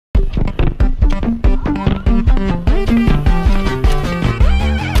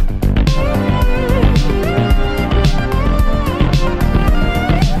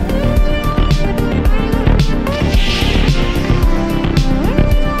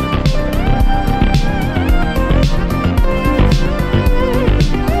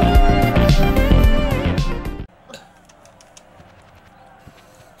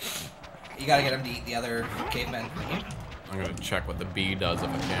check what the B does if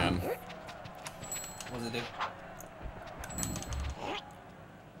I can. What does it do?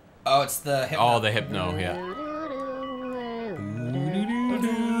 Oh, it's the hypno. Oh, the hypno, yeah.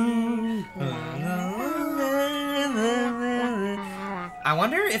 I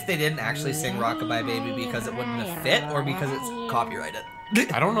wonder if they didn't actually sing Rockabye Baby because it wouldn't have fit or because it's copyrighted.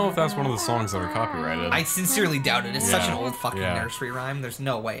 I don't know if that's one of the songs that are copyrighted. I sincerely doubt it. It's such an old fucking yeah. nursery rhyme. There's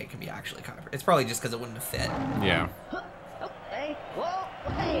no way it can be actually copyrighted. It's probably just because it wouldn't have fit. Yeah.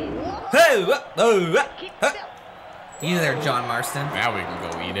 Hey, you there, John Marston. Now we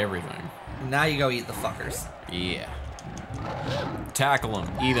can go eat everything. Now you go eat the fuckers. Yeah. Tackle them,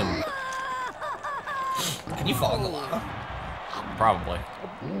 eat them. Can you fall in the lava? Probably.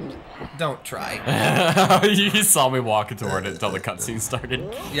 Don't try. You saw me walking toward it until the cutscene started.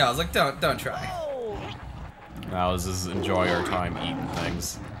 Yeah, I was like, don't try. Now let's just enjoy our time eating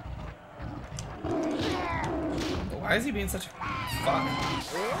things. Why is he being such a fuck?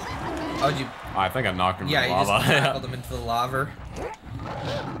 Oh, did you? I think I knocked him in Yeah, the you lava. just tackled him into the lava.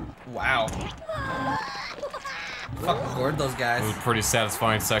 Wow. Fucking gored those guys. It was a pretty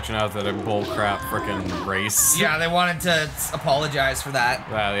satisfying section out of that bullcrap frickin' race. Yeah, they wanted to apologize for that.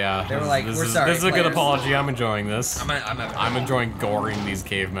 Yeah. They were like, we're sorry. This is a good players. apology. I'm enjoying this. I'm enjoying goring these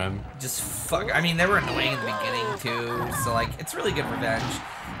cavemen. Just fuck. I mean, they were annoying in the beginning too, so like, it's really good revenge.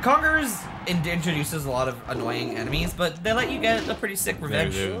 Conker's introduces a lot of annoying enemies, but they let you get a pretty sick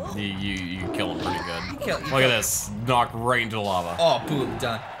revenge. You kill them pretty good. You Look at this, knocked right into the lava. Oh, boom,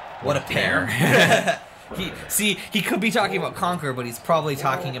 done. What a pair. He could be talking about Conker, but he's probably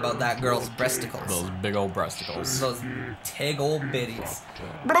talking about that girl's breasticles. Those big old breasticles. Those tig old bitties.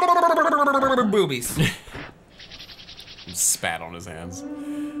 Boobies. Spat on his hands.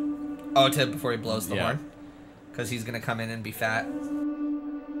 Oh, before he blows the Yeah. horn? Because he's gonna come in and be fat.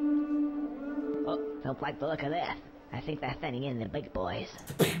 Oh, don't like the look of that. I think they're sending in the big boys.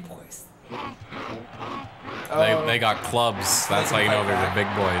 The big boys. They got clubs. That's how you know they're the big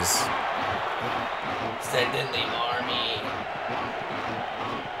boys. Send in the army.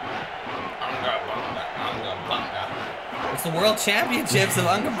 Unga bunga, unga bunga. It's the World Championships of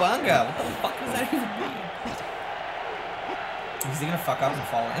Unga Bunga. What the fuck does that even mean? Is he gonna fuck up and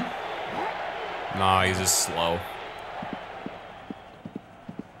fall in? Nah, he's just slow.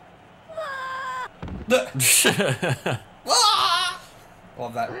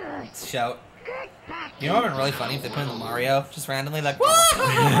 Love that shout. You know what would have been really funny if they put in the Mario just randomly like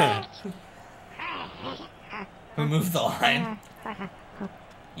we moved the line.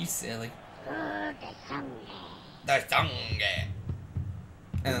 You silly.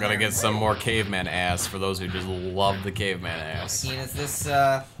 I'm gonna get some more caveman ass for those who just love the caveman ass. Ian, is this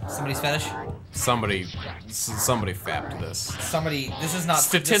somebody's fetish? Somebody fapped this. This is not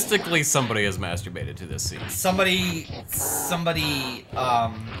Statistically, somebody has masturbated to this scene. Somebody,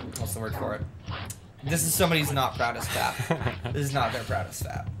 what's the word for it? This is somebody's not proudest fap. This is not their proudest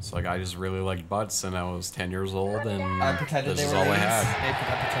fap. It's like I just really liked butts, and I was 10 years old, and I pretended this they is were all I ladies. had. I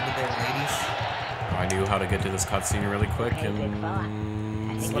pretended they were ladies. I knew how to get to this cutscene really quick, and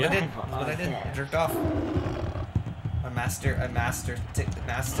That's what I did. That's what I did. I jerked off. I masticated.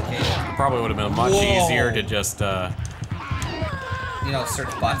 Probably would have been much easier to just, you know,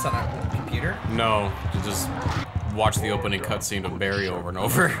 search butts on a computer. no, to just watch the opening cutscene of Barry over and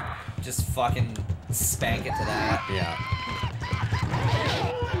over. Just fucking spank it to that. Yeah.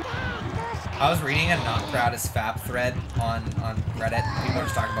 I was reading a not proudest fap thread on Reddit. People were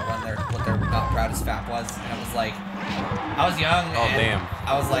just talking about what their not proudest fap was, and it was like, I was young. Oh, and damn.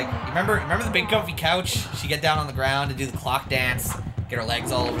 I was like, remember the big comfy couch? She'd get down on the ground and do the clock dance, get her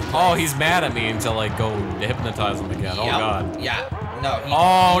legs all over the place. Oh, he's mad at me until I go hypnotize him again. Oh, Yep. God. Yeah. No.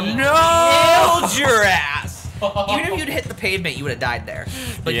 He no! killed your ass. Even if you'd hit the pavement, you would have died there.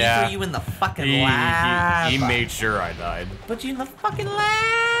 But Yeah. he threw you in the fucking lava. He made sure I died. Put you in the fucking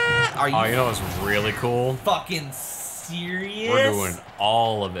lava. Are you? Oh, you know what's really cool? Fucking serious? We're doing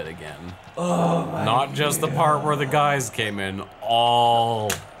all of it again. Oh my Not just the part where the guys came in,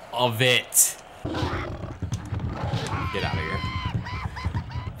 all of it. Get out of here.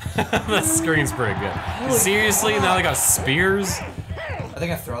 The screen's pretty good. Seriously? Now they got spears? Are they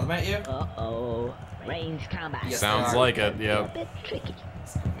gonna throw them at you? Uh-oh. Range combat. Yes, Sounds they are. like it, A yep. bit tricky.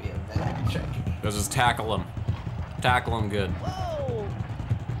 It's gonna be a bad trick. Let's just tackle him. Tackle him good. Whoa!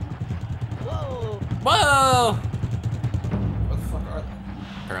 Whoa! Whoa! What the fuck are they?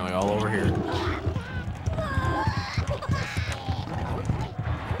 Apparently all over here.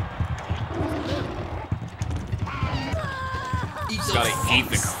 Just gotta eat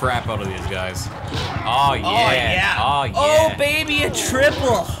the crap out of these guys. Oh yeah. Oh yeah. Oh yeah. Oh baby, a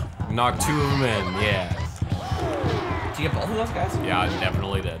triple. Knock two of them in, yeah. Did you get both of those guys? Yeah, I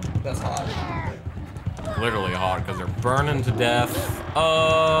definitely did. That's hot. Literally hot because they're burning to death.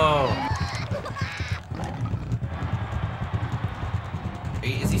 Oh!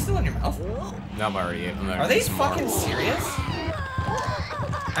 Is he still in your mouth? No, I'm already ate them. Are they fucking serious?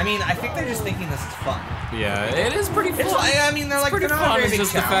 I mean, I think they're just thinking this is fun. Yeah, it is pretty fun. I mean, they're like pretty they're not a fun. very It's big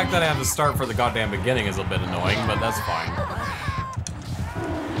just the challenge. fact that I have to start for the goddamn beginning is a bit annoying, but that's fine.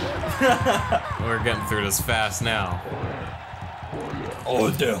 We're getting through this fast now.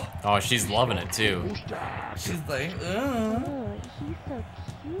 Oh, damn. Oh, she's loving it too. She's like, Oh, he's so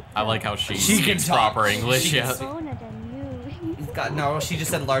cute. I like how she She can speaks talk. proper English. She can Yeah. speak. Boner than you. he's got, no, she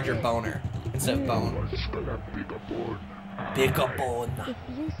just said larger boner instead of bone. Bigger bone. If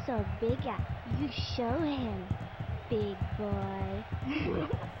you're so big, you show him, big boy.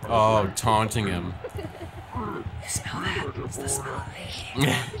 Oh, taunting him. Smell that? It's the smell.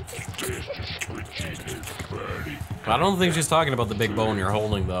 I don't think she's talking about the big bone you're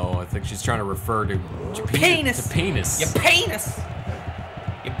holding, though. I think she's trying to refer to Penis. To penis. Your penis.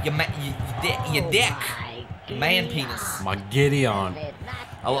 Your dick. Man penis. My Gideon.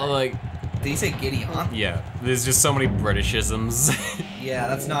 I like. Did you say Gideon? Yeah. There's just so many Britishisms. Yeah,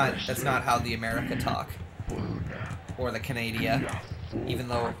 that's not how the America talk. Or the Canada. Even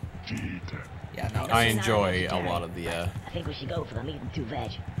though. Yeah, no. I enjoy a lot of the. I think we should go for the meat and two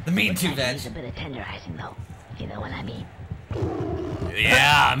veg. The meat and two Needs veg. a bit of tenderizing though. If you know what I mean.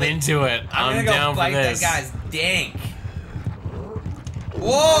 Yeah, I'm into it. I'm gonna down go bite for this. that guy's dank. Whoa!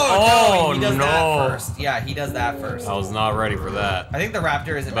 Oh, no, he does no. that first. Yeah, he does that first. I was not ready for that. I think the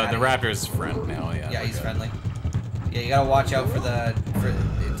raptor isn't. But mad the at you. raptor's friend now, yeah. Yeah, he's friendly. Yeah, you gotta watch out for the.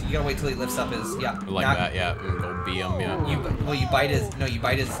 You gotta wait till he lifts up his. Yeah. Like not- that, yeah. Go be him, yeah. You bite his. No, you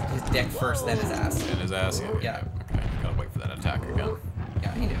bite his dick first, then his ass. In his ass, yeah. Yeah. Okay, gotta wait for that attack again.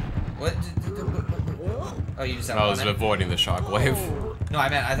 Yeah, he did. What? Oh, you just have I was one. avoiding the shockwave. No, I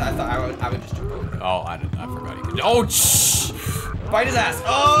meant I thought I would just jump over. Oh, I forgot you could. Oh, shh! Bite his ass.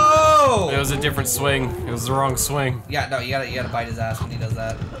 Oh! It was a different swing. It was the wrong swing. Yeah, no, you gotta bite his ass when he does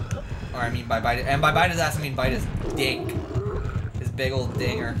that. Or I mean by bite it, and by bite his ass I mean bite his dink. His big old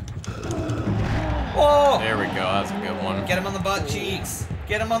dinger. Oh! There we go. That's a good one. Get him on the butt cheeks.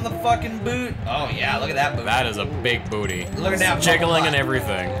 Get him on the fucking boot. Oh yeah, look at that boot. That is a big booty. Look at that Jiggling butt. and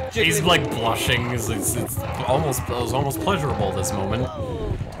everything. He's Jiggling. like blushing. It was almost pleasurable this moment.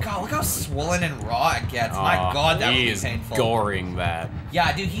 God, look how swollen and raw it gets. My God, that would he be is painful. goring that.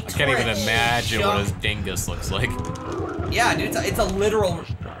 Yeah, dude, he I can't even imagine what his his. dingus looks like. Yeah, dude, it's a literal.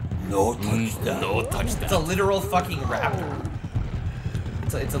 No touch that. No touch that. It's a literal fucking raptor.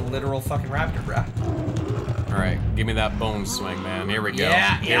 It's a literal fucking raptor, bruh. All right, give me that bone swing, man. Here we go.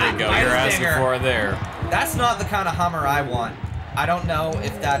 Yeah, Here yeah, we go. mine's You're asking bigger. for it there. That's not the kind of Hummer I want. I don't know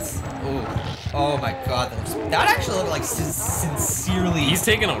if that's. Ooh. Oh my God, that actually looked like sincerely. He's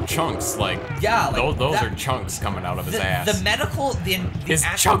taking out chunks, like Yeah, like those that- are chunks coming out of his ass. The medical, the his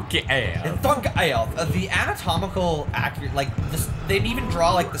chunky ass. The anatomical accurate, like they even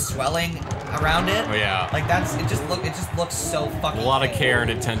draw like the swelling around it. Oh, yeah. Like it just looks so fucking. A lot of fake. care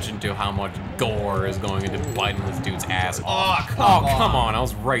and attention to how much gore is going into biting this dude's ass off. Oh, come on. Come on! I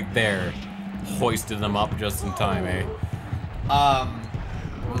was right there, hoisted them up just in time, eh?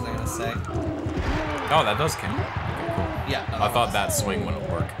 What was I gonna say? Oh, that does count. Okay, cool. Yeah. No, I thought that swing wouldn't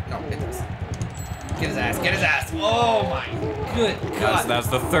work. No, it does. Get his ass! Get his ass! Oh my good God! That's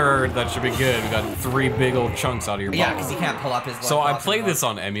the third. That should be good. We got 3 big old chunks out of your Yeah, butt. because he can't pull up his. So I loincloth played anymore. this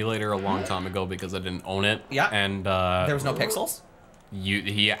on emulator a long time ago because I didn't own it. Yeah. And There was no pixels.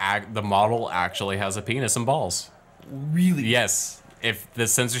 the model actually has a penis and balls. Really? Yes. If the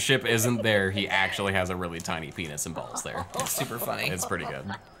censorship isn't there, he actually has a really tiny penis and balls there. It's super funny. It's pretty good.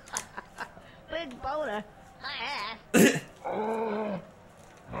 Big boner. My ass.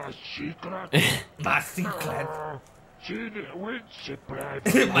 My secret. My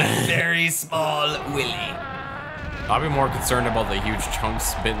My very small willy. I'd be more concerned about the huge chunks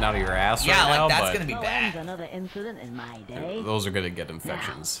spitting out of your ass Yeah, right like now, that's but gonna be No ends bad. another incident in my day. those are gonna get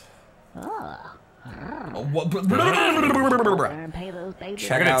infections. Oh. What- And pay those babies. I'm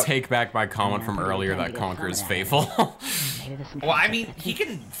Check gonna out- take back my comment from earlier that Conker is faithful. Maybe there's some Well, I mean, he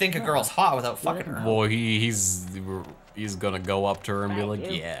can think a girl's hot without fucking her. Well, he's gonna go up to her and be like,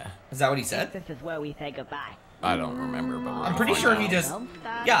 yeah. Is that what he said? This is where we say goodbye. I don't remember, but we're I'm pretty gonna sure find he out. just.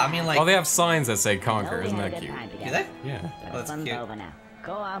 Yeah, I mean, like. Oh, they have signs that say Conker. We Isn't had a that good cute? time Do together. they? Yeah. Oh, that's Fun's cute. over now.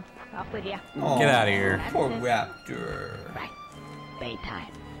 Go on. Off with you. Aw, Get out of here. Poor raptor. Right. Bedtime.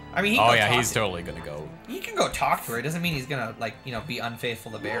 I mean, he can Oh go yeah, talk he's to- totally gonna go. He can go talk to her. It doesn't mean he's gonna, like, be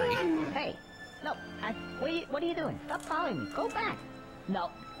unfaithful to Barry. Hey. No. What are you doing? Stop following me. Go back. No.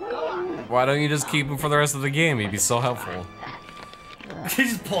 Go on. Why don't you just keep him for the rest of the game? He'd be so helpful. He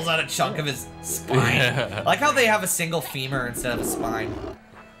just pulls out a chunk of his spine. Yeah. I like how they have a single femur instead of a spine.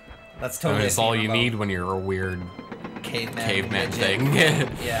 That's I totally. mean, it's all you femur need bone. when you're a weird caveman midget. thing.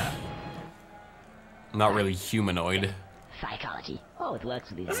 Yeah. Not really humanoid. Psychology. Oh, it works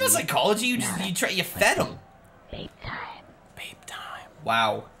with these. That's not psychology. You fed him. Babe time. Babe time.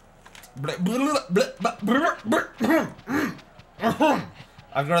 Wow.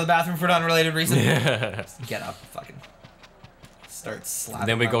 I've gone to the bathroom for an unrelated reason. Get up, fucking. Start slapping.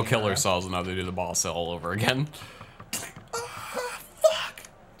 Then we go my kill around. ourselves and now they do the boss all over again. Fuck.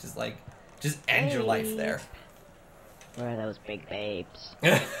 Just end your life there. Where are those big babes?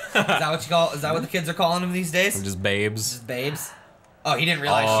 Is that what you call? Is that what the kids are calling them these days? Just babes. Just babes. Oh, he didn't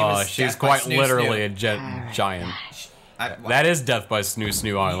realize she was. She's quite literally a giant. That is death by Snoo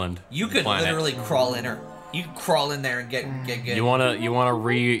Snoo Island. You could planet. literally crawl in her. You could crawl in there and get good. You wanna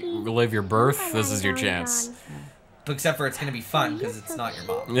relive your birth? This is your chance. Except for it's gonna be fun because it's not your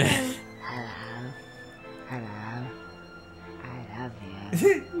mom. Hello. Hello. I love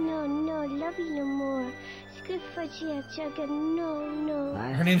you. No, love you no more. It's good for you, Jugga. No.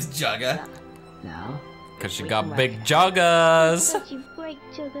 What? Her name's Jugga. No. Cause she got big juggas. But you break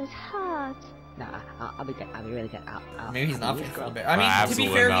Jugga's heart. No, I'll be good. I'll be really good. Maybe he's not I'll- faithful to Barry. I mean,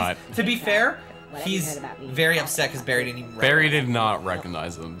 Absolutely not. to be fair, Whatever you he's heard about me. very upset because Barry didn't even. Barry did not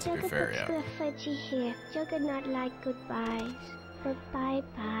recognize him, to be Jugga fair, puts yeah. good for you here. Jugga not like goodbyes, but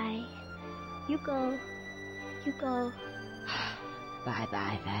bye-bye. You go.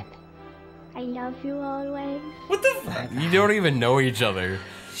 Bye, then. I love you always. What the fuck? You don't even know each other.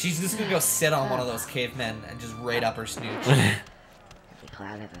 She's just gonna go sit on one of those cavemen and just rate up her snooch. The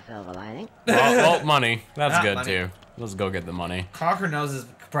cloud has a silver lining. Well, money. That's Ah, good money. too. Let's go get the money. Conker knows his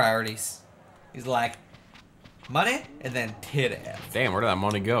priorities. He's like, money and then tit ass. Damn, where did that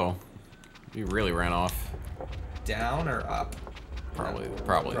money go? He really ran off. Down or up? Probably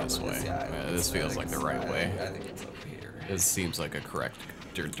this way. Yeah, Yeah, this feels like the right way. I think it's over here. This seems like a correct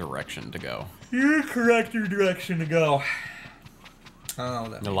direction to go. You're correct your direction to go. I don't know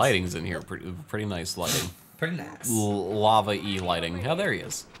what that The means. lighting's in here, pretty nice lighting. Pretty nice. Lava-y lighting. Oh, there he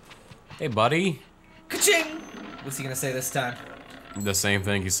is. Hey, buddy. Ka-ching! What's he gonna say this time? The same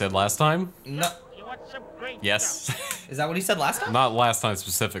thing he said last time? No. Yes. Is that what he said last time? Not last time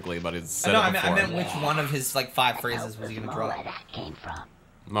specifically, but he said No, it I before. meant which one of his like 5 phrases was he gonna Where draw? that came from.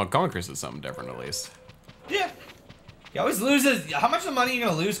 No, Conker said something different at least. Yeah. He always loses. How much of money are you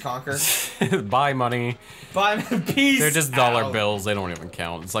gonna lose, Conker? Buy money. Buy peace. They're just dollar out. bills. They don't even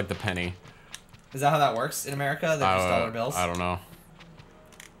count. It's like the penny. Is that how that works in America? They're just dollar bills. I don't know.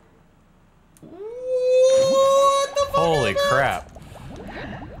 What the fuck Holy is that? crap.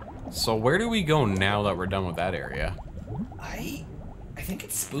 So where do we go now that we're done with that area? I think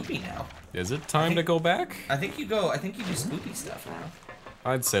it's spoopy now. Is it time to go back? I think you go. I think you do spoopy stuff now.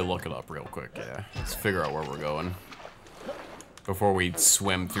 I'd say look it up real quick, yeah. Let's figure out where we're going. Before we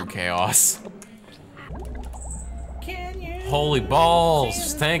swim through chaos. Can you? Holy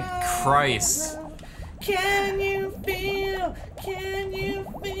balls! Thank Christ! Can you feel? Can you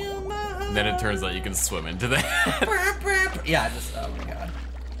feel my heart? Then it turns out you can swim into that. Yeah, just oh my god.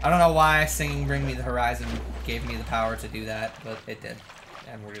 I don't know why singing "Bring Me the Horizon" gave me the power to do that, but it did,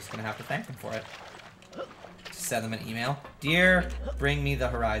 and we're just gonna have to thank them for it. Just send them an email, dear, bring me the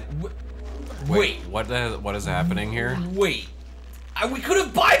horizon. Wait, What is happening here? wait. We could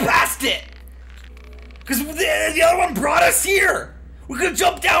have bypassed it, cause the other one brought us here. We could have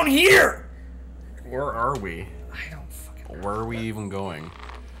jumped down here. Where are we? I don't fucking know. Where are we even going?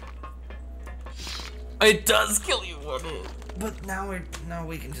 It does kill you, wouldn't it? But now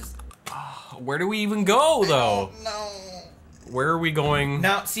we can just. Where do we even go, though? No. Where are we going?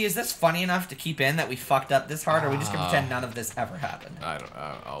 Now, see, is this funny enough to keep in that we fucked up this hard, or are we just gonna pretend none of this ever happened? I don't.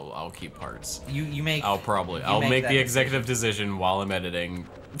 I'll keep parts. You make. I'll make that the executive decision while I'm editing.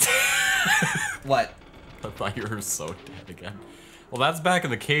 What? I thought you were so dead again. Well, that's back in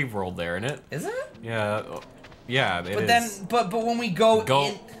the cave world there, isn't it? Is it? Yeah. Yeah, it is. But then, but when we go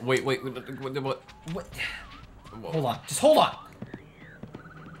in, Wait. What? what? Hold on, just hold on.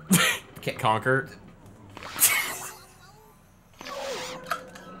 Okay. Conker.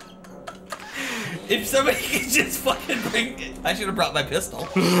 If somebody could just fucking bring it, I should have brought my pistol.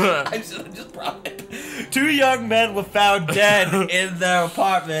 I should have just brought it. 2 young men were found dead in their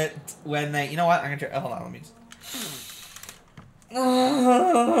apartment when they. You know what? I'm gonna try. Hold on, let me just.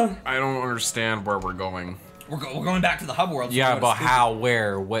 I don't understand where we're going. We're going back to the hub world. So Yeah, we're but gonna how,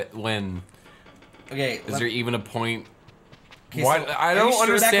 where, what, when? Okay. Is there even a point? Okay, What? so I don't are you sure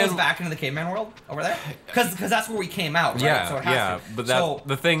understand. that goes back into the caveman world over there? Because that's where we came out, right? Yeah, So it has yeah. to. But So-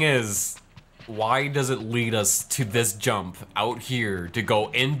 the thing is, why does it lead us to this jump out here to go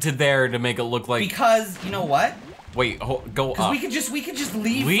into there to make it look like? Because you know what? Wait, go up. We could just leave.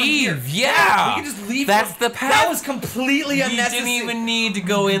 Leave, from here. yeah. We could just leave. That's from, the path. That was completely You unnecessary. didn't even need to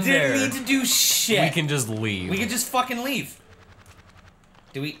go in there. Didn't need to do shit. We can just leave. We could just fucking leave.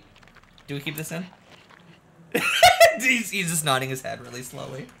 Do we keep this in? He's just nodding his head really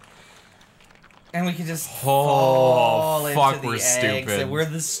slowly. And we can just fall into fuck, the we're eggs, stupid. and we're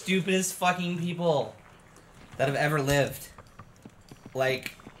the stupidest fucking people that have ever lived.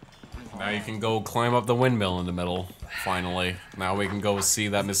 Like, Now you can go climb up the windmill in the middle. Finally, now we can go see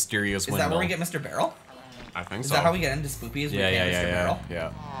that mysterious is windmill. that where we get Mr. Barrel? I think Is so. that how we get into Spoopy? Is we Yeah, get Mr. Barrel?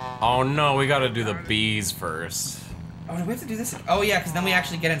 yeah. Oh no, we gotta do the bees first. Oh, do we have to do this? Oh yeah, because then we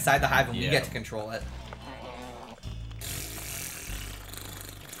actually get inside the hive and we Yeah. get to control it.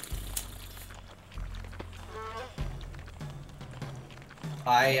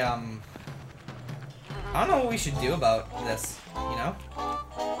 I don't know what we should do about this, you know?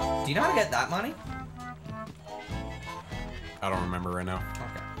 Do you know how to get that money? I don't remember right now.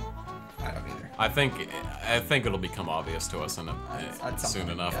 Okay. I don't either. I think it'll become obvious to us in At some soon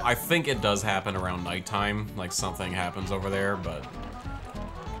point, enough. yeah. I think it does happen around nighttime, like something happens over there, but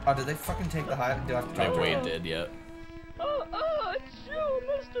Oh, did they fucking take the hive? Do I have to they talk to Wade them? did yet. Oh, it's you,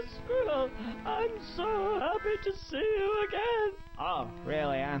 Mr. Squirrel. I'm so happy to see you again. Oh,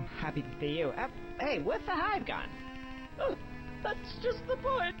 really? I'm happy to see you. Hey, where's the hive gone? Oh, that's just the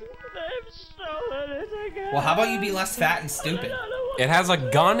point. They've stolen it again. Well, how about you be less fat and stupid? It has a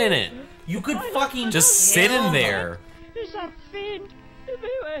gun in it. You could fucking Just sit kill in them. there. He's a fiend. If he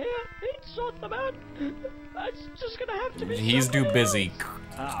were here, he'd sort them out. It's just gonna have to be. He's too somebody busy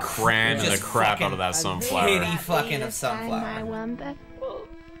cramming the Just crap out fucking of that sunflower. Pity fucking of My sunflower. wonder. else. Well,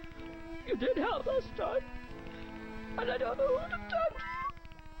 you did help last time, and I don't know who to turn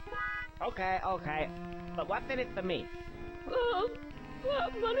to. Okay. But what's in it for me?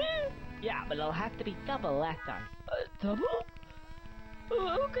 Money? Yeah, but it'll have to be double last time. Double?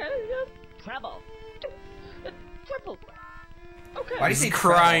 Okay, yeah. Treble. Triple. Okay. Why do you say He's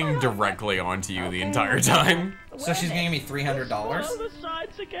crying directly onto you the entire time. So she's gonna give me $300? Swallow the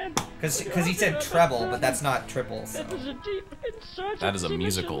sides again. Because he said treble, but that's not triple. So. It was a deep insurgency That is a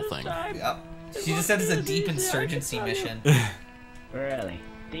musical mission this thing. time. Yep. She just said it's a deep insurgency mission. Really?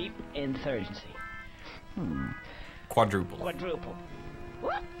 Deep insurgency. Quadruple. Quadruple.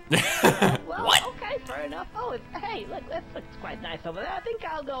 What? Well, What? okay, fair enough. Oh, hey, look, that looks quite nice over there. I think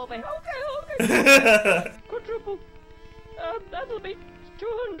I'll go over here. Okay. Quadruple. That'll be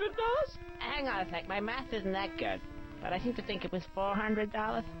 $200. Hang on a sec, my math isn't that good. But I seem to think it was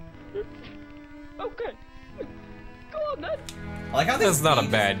 $400. Okay. Go on then. I like how this That's not a beat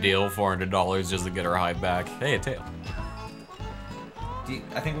is- bad deal, $400 just to get her hive back. Hey, a tail.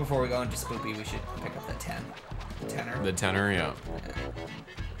 I think before we go into Spoopy, we should pick up the 10. Tenner. The tenor, yeah.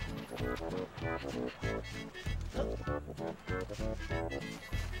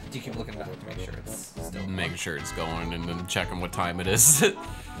 Do you keep looking back to make sure it's still Make sure it's going and then checking what time it is.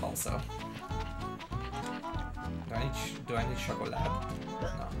 also. Do I need chocolate? No.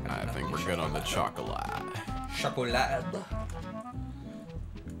 I think we're good on the chocolate. Chocolate.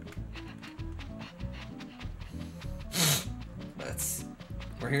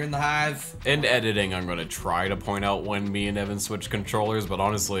 We're here in the hive. In editing, I'm gonna try to point out when me and Evan switch controllers, but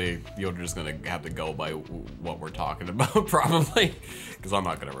honestly, you're just gonna have to go by what we're talking about, probably, because I'm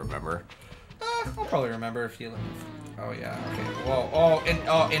not gonna remember. I'll probably remember if you. Oh yeah. Okay. Whoa.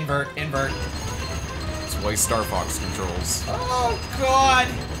 Oh. Invert. It's why Star Fox controls. Oh God.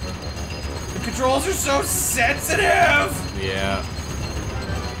 The controls are so sensitive. Yeah,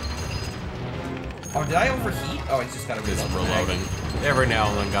 Oh, did I overheat? Oh, I just gotta it's reload. reloading. Every now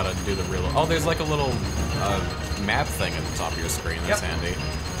and then, gotta do the reload. Oh, there's like a little map thing at the top of your screen. That's Yep. handy.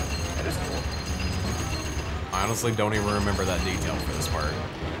 That is cool. I honestly don't even remember that detail for this part.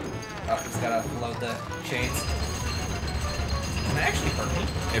 Oh, it's gotta load the shades. Can that actually hurt me?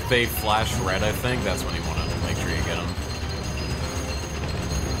 If they flash red, I think that's when you want to make sure you get them.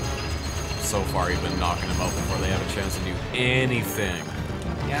 So far, you've been knocking them out before they have a chance to do anything.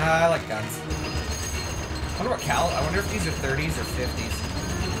 Yeah, I like guns. I wonder if these are 30s or 50s.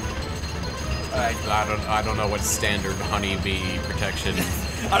 I don't know what standard honeybee protection.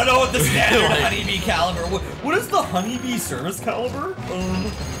 I don't know what the standard Like- honeybee caliber. What is the honeybee service caliber?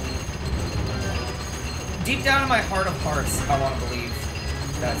 Deep down in my heart of hearts, I want to believe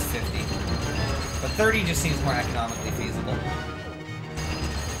that's 50. But 30 just seems more economically feasible.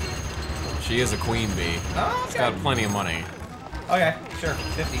 She is a queen bee. Oh, She's okay. got plenty of money. Okay, sure,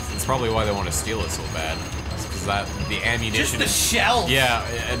 50. It's probably why they want to steal it so bad. Because that the ammunition. Just the shells. Yeah,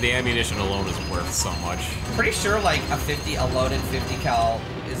 and the ammunition alone is worth so much. Pretty sure like a loaded 50 cal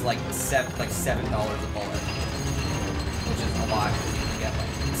is like $7 a bullet, which is a lot. You can get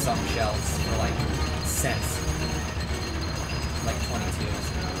like some shells for like cents, like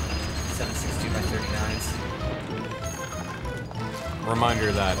 22s, 7.62 by 39s.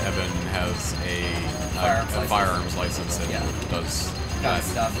 Reminder that Evan has a firearms license and does gun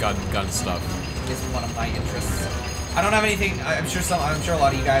stuff. Gun stuff. Is one of my interests. I don't have anything. I'm sure a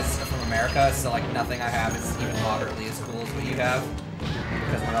lot of you guys are from America, so like nothing I have is even moderately as cool as what you have,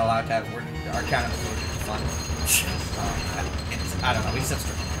 because we're not allowed to have. Our cannabis is fun. I don't know. We just have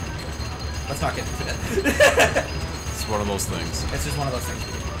strict. Let's not get into it. It's one of those things. It's just one of those things.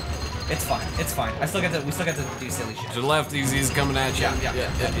 It's fine. It's fine. We still get to do silly shit. To the left, he's coming at you. Yeah.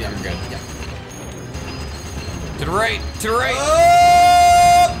 You're good. Yeah. To the right. To the right.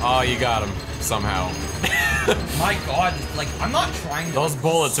 Oh, you got him somehow. My God, like I'm not trying to. Those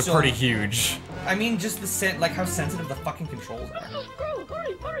bullets are pretty huge. I mean, just like how sensitive the fucking controls are. Squirrel,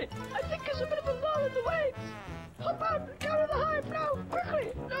 hurry! I think there's a bit of a lull in the waves. Hop out, go to the hive now,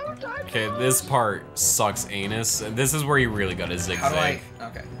 quickly! No time. Okay, this part sucks anus, and this is where you really gotta zigzag. How do I?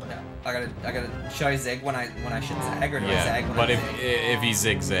 Okay, yeah. I gotta. Should I zig when I should zag, or do I zag when but I if you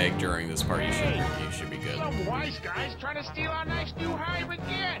zigzag during this part, you should be good. Some wise guys trying to steal our nice new hive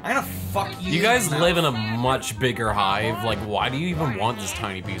again. I'm gonna fuck you. You guys now. live in a much bigger hive. Like, why do you even want this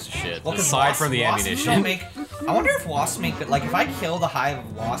tiny piece of shit? Well, aside from the ammunition. I wonder if wasps make good. Like, if I kill the hive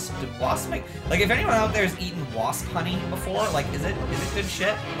of wasps, do wasps make? Like, if anyone out there has eaten wasp honey before, like, is it good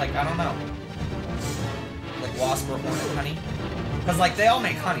shit? Like, I don't know. Like wasp or hornet honey. Because, like, they all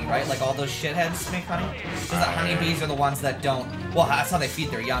make honey, right? Like, all those shitheads make honey? Because the honeybees are the ones that don't... Well, that's how they feed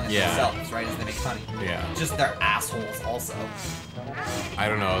their young and themselves, right? Is they make honey. Yeah. Just they're assholes, also. I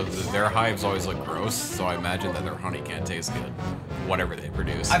don't know. Their hives always look gross, so I imagine that their honey can't taste good. Whatever they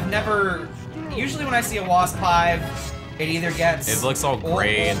produce. I've never... Usually when I see a wasp hive, it either gets... It looks all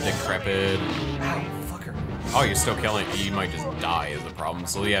gray and decrepit. Ow, fucker. Oh, you're still killing it. You might just die is the problem.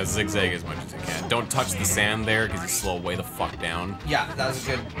 So yeah, zigzag as much as you can. Don't touch the sand there, because you slow way the fuck down. Yeah, that was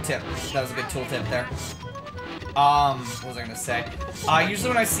a good tip. That was a good tool tip there. What was I gonna say? Usually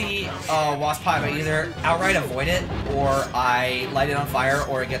when I see a wasp hive, I either outright avoid it, or I light it on fire,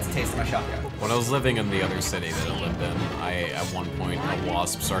 or it gets a taste of my shotgun. When I was living in the other city that I lived in, at one point, a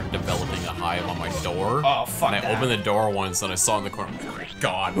wasp started developing a hive on my door. Oh, fuck And I opened the door once, and I saw in the corner, oh my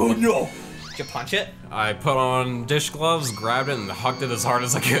God. Oh, no! Did you punch it? I put on dish gloves, grabbed it, and hugged it as hard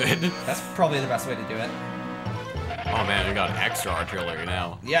as I could. That's probably the best way to do it. Oh man, we got extra artillery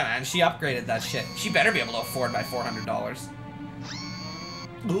now. Yeah, man, she upgraded that shit. She better be able to afford my $400.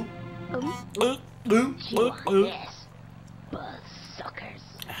 Yes. Buzz suckers.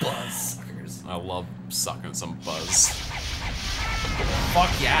 Buzz suckers. I love sucking some buzz.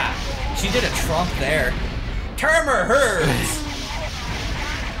 Fuck yeah. She did a Trump there. Termer hers!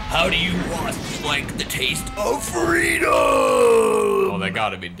 How do you wasps like the taste of freedom? Oh, they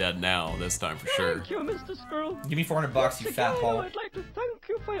gotta be dead now, this time for sure. Thank you, Mr. Squirrel. Give me $400, you fat Again, hole. I'd like to thank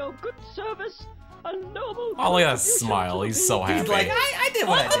you for your good service and noble Oh, look at that contribution smile. to the He's so happy. He's like, I did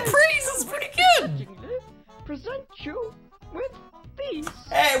what I did. praise is pretty good. begrudgingly present you with these.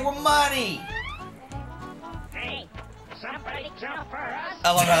 Hey, we're money! Hey, somebody jump for us.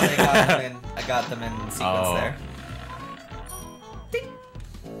 I love how they got them in. I got them in sequence there.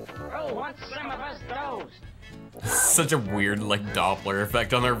 Who wants some of us those? Such a weird, like, Doppler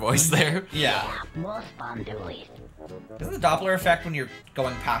effect on their voice there. Yeah. Bonduis. Isn't the Doppler effect when you're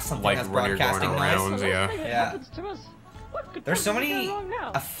going past something Like that's when you're going broadcasting around, noise? yeah. Yeah. Happens to us. What could There's so possibly many go wrong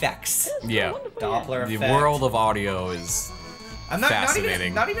now? effects. Yeah. Doppler The effect. world of audio is I'm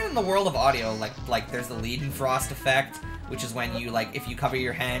fascinating. not even in the world of audio. Like there's the Leidenfrost effect, which is when you if you cover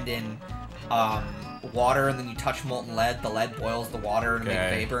your hand in water and then you touch molten lead, the lead boils the water and makes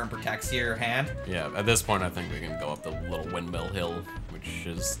vapor and protects your hand. Yeah, at this point I think we can go up the little windmill hill, which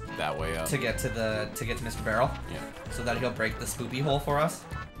is that way up. To get to Mr. Barrel. Yeah. So that he'll break the spoopy hole for us.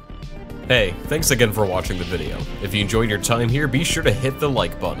 Hey, thanks again for watching the video. If you enjoyed your time here, be sure to hit the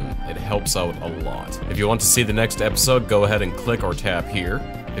like button. It helps out a lot. If you want to see the next episode, go ahead and click or tap here.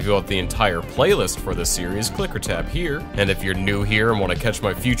 If you want the entire playlist for this series, click or tap here. And if you're new here and want to catch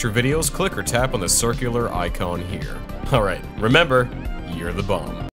my future videos, click or tap on the circular icon here. Alright, remember, you're the bomb.